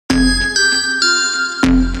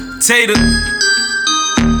Tayda,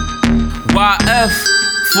 YF,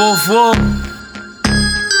 44.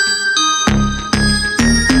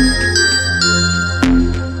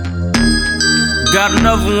 Got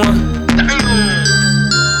another one.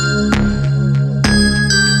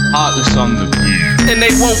 Heartless on the beat. And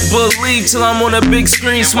they won't believe till I'm on a big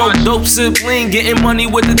screen. Smoke dope, sip lean, getting money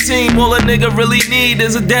with the team. All a nigga really need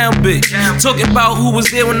is a down bitch. Talking about who was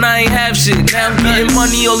there when I ain't have shit. Now I'm getting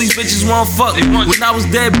money, all these bitches want fuck me. When I was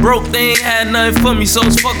dead broke, they ain't had nothing for me, so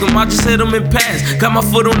it's fuck them. I just hit them and pass. Got my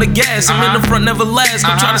foot on the gas, I'm in the front, never last.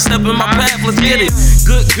 I'm trying to step in my path, let's get it.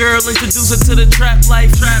 Good girl, introduce her to the trap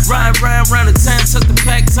life. Ride round the town, tuck the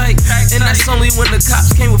pack tight. And that's only when the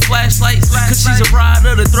cops came with flashlights. Cause she's a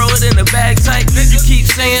rider to throw it in the bag tight. You keep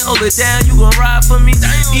saying hold it down, you gon' ride for me.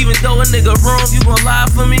 Even though a nigga wrong, you gon' lie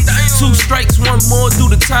for me. 2 strikes, 1 more,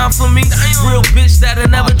 do the time for me. Real bitch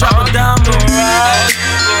that'll never drop a dime on me.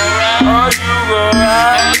 Oh, you gon'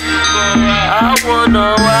 ride. I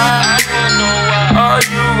wanna why. Oh,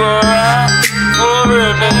 you gon' ride for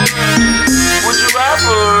real nigga. Would you ride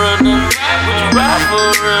for real nigga? Would you ride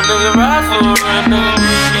for real nigga? Ride for real nigga.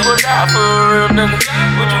 You gon' die for real nigga.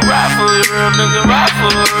 Would you ride for real nigga? Ride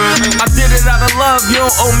for real nigga. I did it out of love, you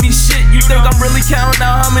don't owe me shit. You think I'm really counting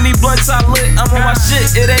out how many blunts I lit? I'm on my shit,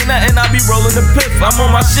 it ain't nothing, I be rolling the piff. I'm on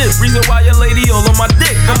my shit, reason why your lady all on my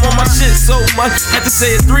dick. I'm on my shit so much, had to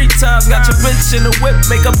say it 3 times. Got your bitch in the whip,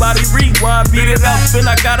 make her body rewind. Beat it up and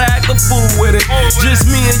I gotta act a fool with it. Just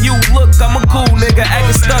me and you, look, I'm a cool nigga.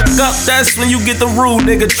 Acting stuck up, that's when you get the rule,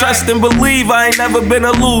 nigga. Trust and believe, I ain't never been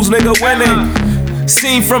a lose, nigga. Winning.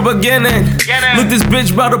 Seen from beginning. Look, this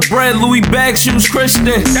bitch by the bread, Louis bag shoes,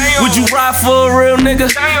 Christian. Would you ride for a real nigga?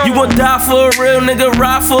 You gon' die for a real nigga?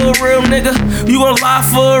 Ride for a real nigga? You gon' lie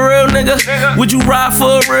for a real nigga? Would you ride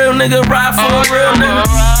for a real nigga? Ride for a real nigga?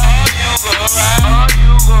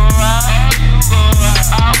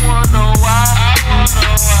 I wanna know why.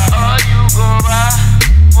 Oh, you gon' ride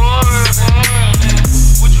for a real nigga?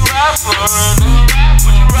 Would you ride for a real nigga?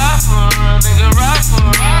 Would you ride for a real nigga? Ride for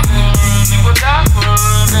a real nigga? You gon' die for a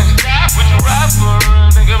real nigga? Would you ride for a real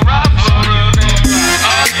nigga? Ride for a real nigga?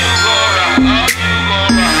 Oh, you gon' ride. Oh,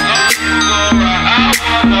 you gon' ride. Oh, you gon' ride. I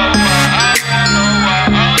wanna know why. I wanna know why.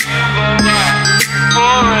 Oh, you gon' ride for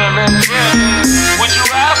a real nigga? Would you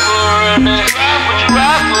ride for a real nigga? Would you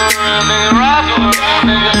ride for a real nigga? Ride for a real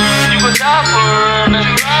nigga? You gon' die for a real nigga?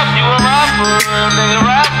 You gon' ride for a real nigga?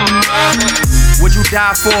 Ride for a real nigga? Would you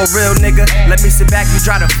die for a real nigga? Let me sit back and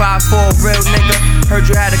try to fight for a real nigga. Heard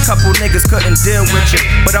you had a couple niggas couldn't deal with you,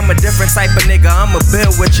 but I'm a different type of nigga, I'ma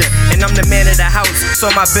build with you. And I'm the man of the house, so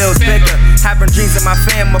my bill's bigger. Having dreams of my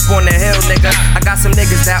fam up on the hill, nigga. I got some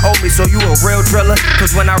niggas that owe me, so you a real driller.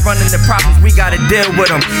 Cause when I run into problems, we gotta deal with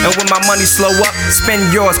them. And when my money slow up, spend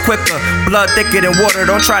yours quicker. Blood thicker than water,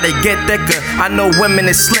 don't try to get thicker. I know women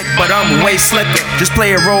is slick, but I'm way slicker. Just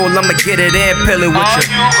play a role, I'ma get it and pill it with you.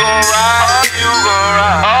 You gon' ride, oh, you gon'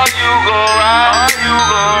 ride, oh, you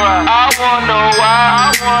gon' ride. I wanna know why,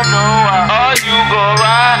 I wanna know why. Oh, you gon'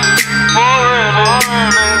 ride for a real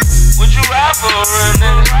nigga? Would you ride for a real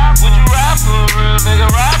nigga? Would you ride for a real nigga?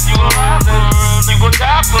 Ride for a real nigga? You gon'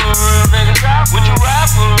 die for a real nigga? Would you ride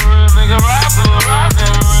for a real nigga? Ride for a real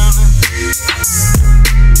nigga?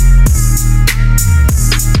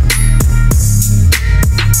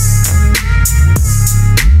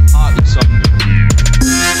 Heartless on the beat.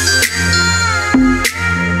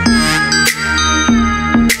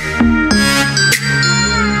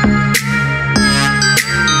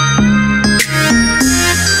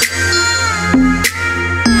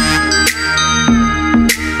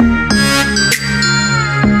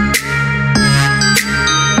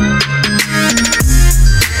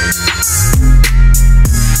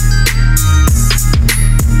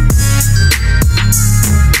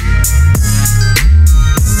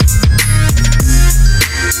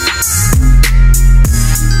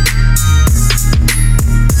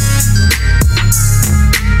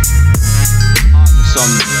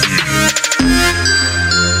 Some